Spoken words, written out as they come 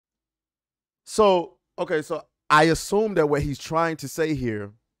So, okay, so I assume that what he's trying to say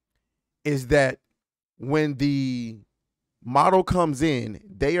here is that when the model comes in,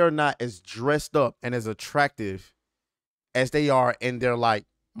 they are not as dressed up and as attractive as they are in their like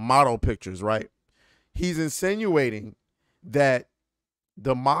model pictures, right? He's insinuating that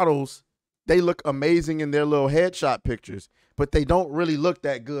the models, they look amazing in their little headshot pictures, but they don't really look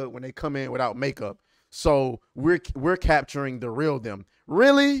that good when they come in without makeup. So we're capturing the real them.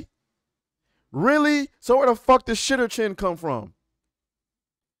 Really? Really? So where the fuck does shitter chin come from?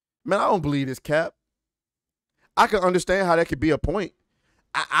 Man, I don't believe this cap. I can understand how that could be a point.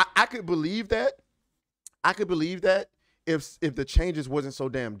 I could believe that. I could believe that if the changes wasn't so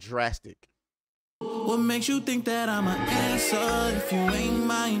damn drastic. What makes you think that I'm an answer if you ain't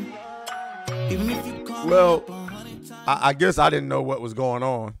mine? Even if you call well, I guess I didn't know what was going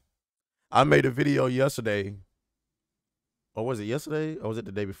on. I made a video yesterday. Or was it yesterday? Or was it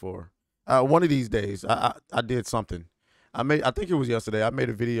the day before? One of these days, I did something. I think it was yesterday. I made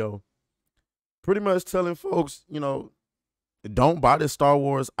a video pretty much telling folks, you know, don't buy this Star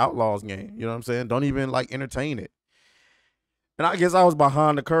Wars Outlaws game. You know what I'm saying? Don't even like entertain it. And I guess I was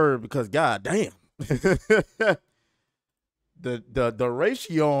behind the curve because god damn. the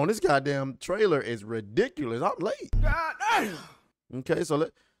ratio on this goddamn trailer is ridiculous. I'm late. God damn. Okay, so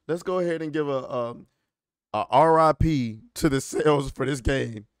let's go ahead and give a RIP to the sales for this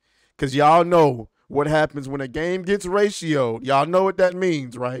game. Cause y'all know what happens when a game gets ratioed. Y'all know what that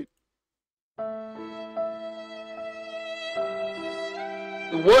means, right?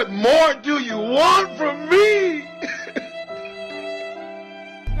 What more do you want from me?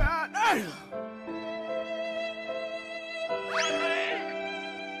 God damn.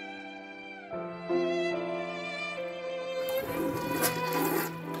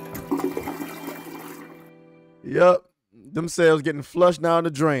 Yep, them sales getting flushed down the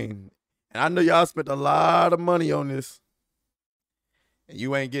drain. And I know y'all spent a lot of money on this. And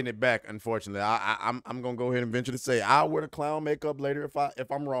you ain't getting it back, unfortunately. I'm gonna go ahead and venture to say I'll wear the clown makeup later if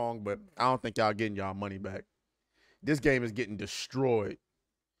I'm wrong, but I don't think y'all getting y'all money back. This game is getting destroyed.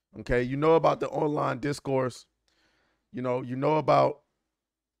 Okay, you know about the online discourse. You know about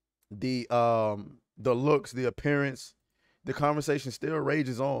the looks, the appearance. The conversation still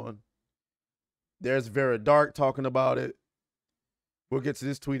rages on. There's Vera Dark talking about it. We'll get to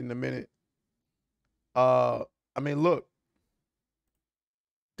this tweet in a minute. I mean, look.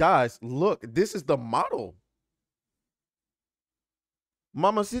 Guys, look. This is the model.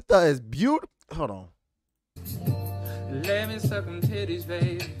 Mamacita is beautiful. Hold on. Let me suck them titties,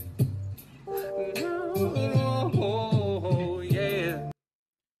 baby. Oh, yeah.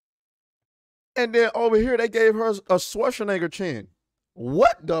 And then over here, they gave her a Schwarzenegger chin.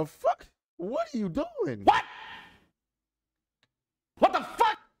 What the fuck? What are you doing? What? What the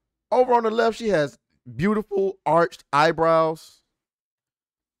fuck? Over on the left, she has beautiful arched eyebrows.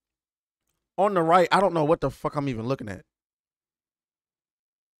 On the right, I don't know what the fuck I'm even looking at.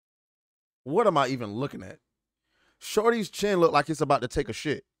 What am I even looking at? Shorty's chin look like it's about to take a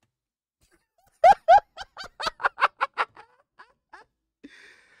shit.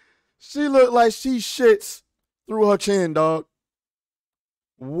 She look like she shits through her chin, dog.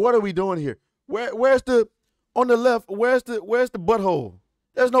 What are we doing here? Where's the on the left? Where's the butthole?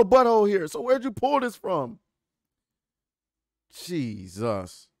 There's no butthole here. So where'd you pull this from?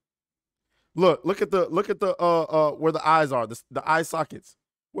 Jesus. Look at the where the eyes are, the eye sockets.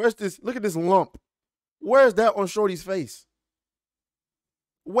 Where's this? Look at this lump. Where's that on Shorty's face?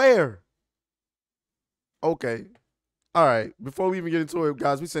 Where? Okay. All right. Before we even get into it,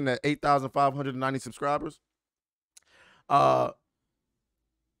 guys, we sitting at 8,590 subscribers. We're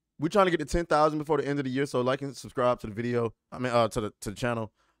trying to get to 10,000 before the end of the year. So like and subscribe to the video. I mean, to the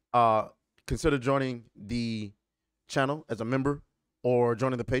channel. Consider joining the channel as a member or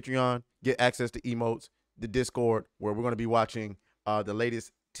joining the Patreon. Get access to emotes, the Discord, where we're going to be watching the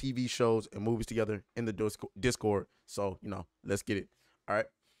latest TV shows and movies together in the Discord. So, you know, let's get it. All right.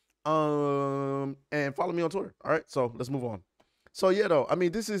 And follow me on Twitter. All right. So let's move on. So yeah, though, I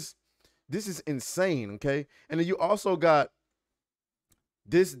mean, this is insane. Okay. And then you also got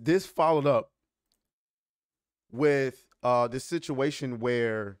this followed up with this situation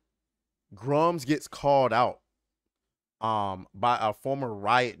where Grums gets called out by a former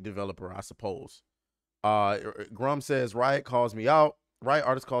Riot developer, I suppose. Grum says Riot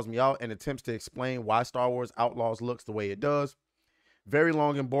artist calls me out and attempts to explain why Star Wars Outlaws looks the way it does. Very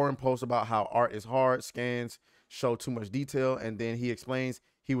long and boring post about how art is hard, scans show too much detail, and then he explains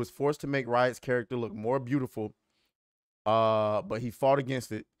he was forced to make Riot's character look more beautiful, but he fought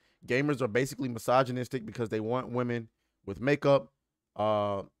against it. Gamers are basically misogynistic because they want women with makeup.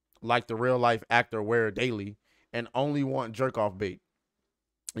 like the real life actor wear daily and only want jerk off bait.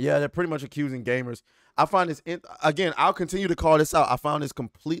 Yeah, they're pretty much accusing gamers. I find this, again, I'll continue to call this out. I found this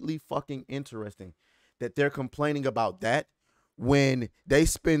completely fucking interesting that they're complaining about that when they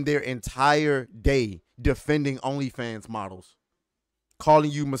spend their entire day defending OnlyFans models,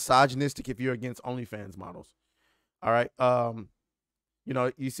 calling you misogynistic if you're against OnlyFans models. All right. You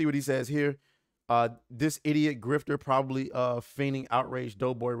know, you see what he says here. This idiot grifter probably feigning outraged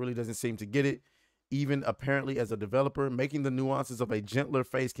doughboy really doesn't seem to get it. Even apparently as a developer, making the nuances of a gentler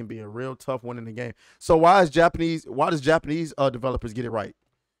face can be a real tough one in the game. So why does Japanese developers get it right?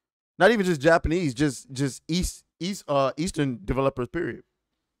 Not even just Japanese, just Eastern developers, period.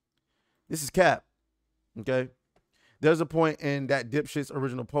 This is cap. Okay. There's a point in that dipshit's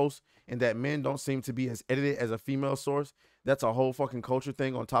original post and that men don't seem to be as edited as a female source. That's a whole fucking culture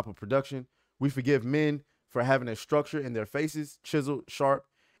thing on top of production. We forgive men for having a structure in their faces, chiseled, sharp,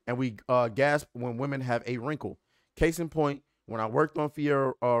 and we gasp when women have a wrinkle. Case in point, when I worked on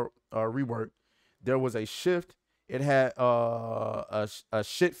Fiera rework, there was a shift. It had a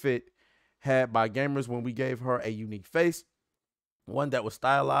shit fit had by gamers when we gave her a unique face, one that was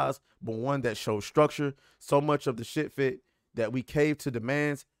stylized, but one that showed structure. So much of the shit fit that we caved to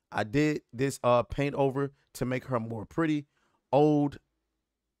demands. I did this paint over to make her more pretty. Old.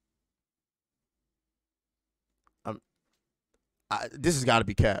 This has got to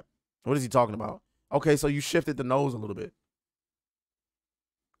be cap. What is he talking about? Okay, so you shifted the nose a little bit.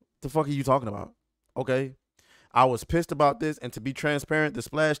 The fuck are you talking about? Okay. I was pissed about this, and to be transparent, the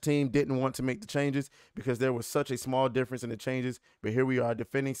Splash team didn't want to make the changes because there was such a small difference in the changes, but here we are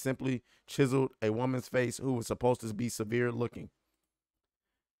defending simply chiseled a woman's face who was supposed to be severe looking.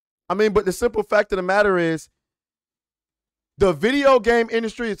 I mean, but the simple fact of the matter is the video game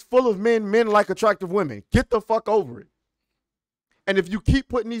industry is full of men like attractive women. Get the fuck over it. And if you keep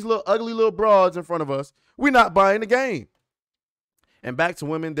putting these little ugly little broads in front of us, we're not buying the game. And back to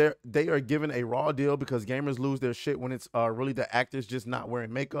women, they are given a raw deal because gamers lose their shit when it's really the actors just not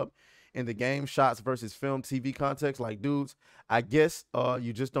wearing makeup in the game shots versus film TV context. Like, dudes, I guess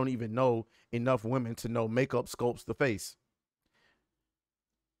you just don't even know enough women to know makeup sculpts the face.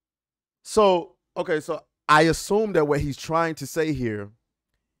 So, okay, so I assume that what he's trying to say here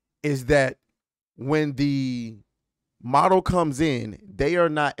is that when the model comes in, they are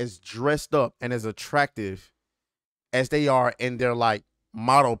not as dressed up and as attractive as they are in their like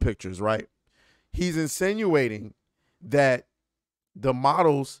model pictures, right? He's insinuating that the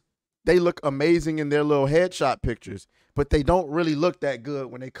models, they look amazing in their little headshot pictures, but they don't really look that good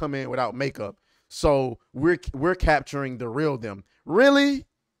when they come in without makeup. So we're capturing the real them. Really?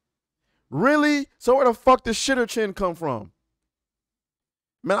 Really? So where the fuck does shitter chin come from?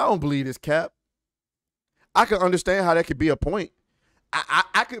 Man, I don't believe this cap. I can understand how that could be a point.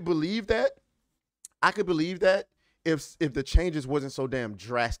 I could believe that. I could believe that if the changes wasn't so damn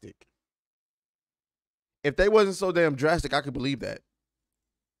drastic. If they wasn't so damn drastic, I could believe that.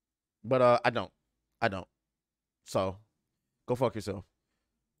 But I don't. So go fuck yourself.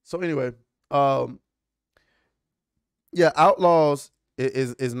 So anyway, yeah, Outlaws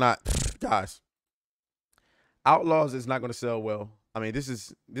is not, guys. Outlaws is not going to sell well. I mean, this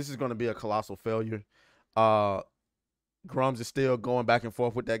is going to be a colossal failure. Grums is still going back and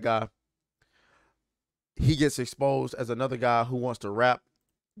forth with that guy. He gets exposed as another guy who wants to wrap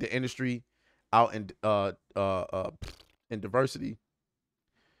the industry out in diversity.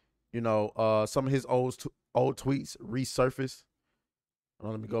 You know, some of his old tweets resurface.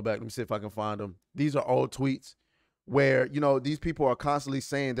 Let me go back. Let me see if I can find them. These are old tweets where, you know, these people are constantly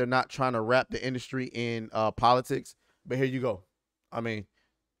saying they're not trying to wrap the industry in politics. But here you go. I mean,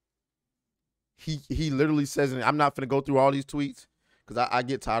 he literally says, and I'm not going to go through all these tweets because I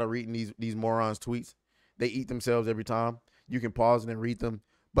get tired of reading these morons' tweets. They eat themselves every time. You can pause and then read them.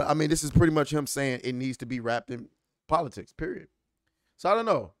 But, I mean, this is pretty much him saying it needs to be wrapped in politics, period. So, I don't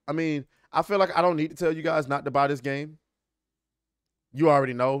know. I mean, I feel like I don't need to tell you guys not to buy this game. You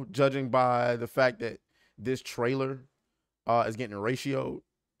already know, judging by the fact that this trailer is getting ratioed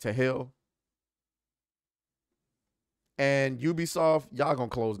to hell. And Ubisoft, y'all gonna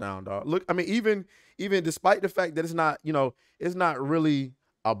close down, dog. Look, I mean, even despite the fact that it's not, you know, it's not really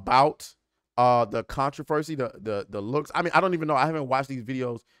about the controversy, the looks. I mean, I don't even know. I haven't watched these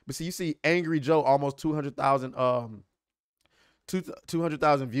videos, but see, you see Angry Joe almost 200,000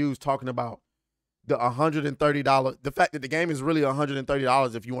 views talking about the $130. The fact that the game is really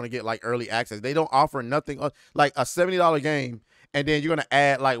 $130 if you want to get like early access. They don't offer nothing like a $70 game, and then you're gonna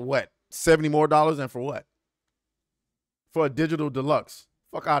add like what, $70 more, and for what? For a digital deluxe.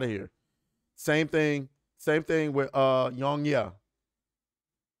 Fuck out of here. Same thing with Yong Yeah.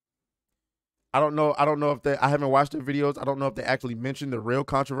 I don't know if I haven't watched their videos. I don't know if they actually mentioned the real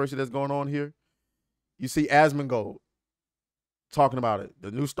controversy that's going on here. You see Asmongold talking about it.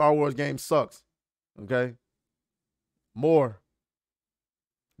 The new Star Wars game sucks. Okay. More.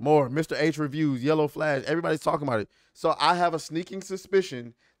 Mr. H reviews, Yellow Flash. Everybody's talking about it. So I have a sneaking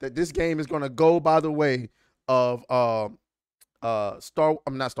suspicion that this game is going to go by the way of not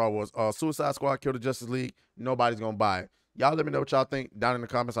Star Wars. Suicide Squad, Kill the Justice League. Nobody's going to buy it. Y'all let me know what y'all think down in the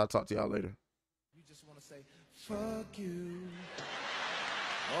comments. I'll talk to y'all later. You just want to say, fuck you.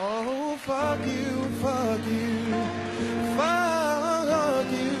 Oh, fuck you, fuck you.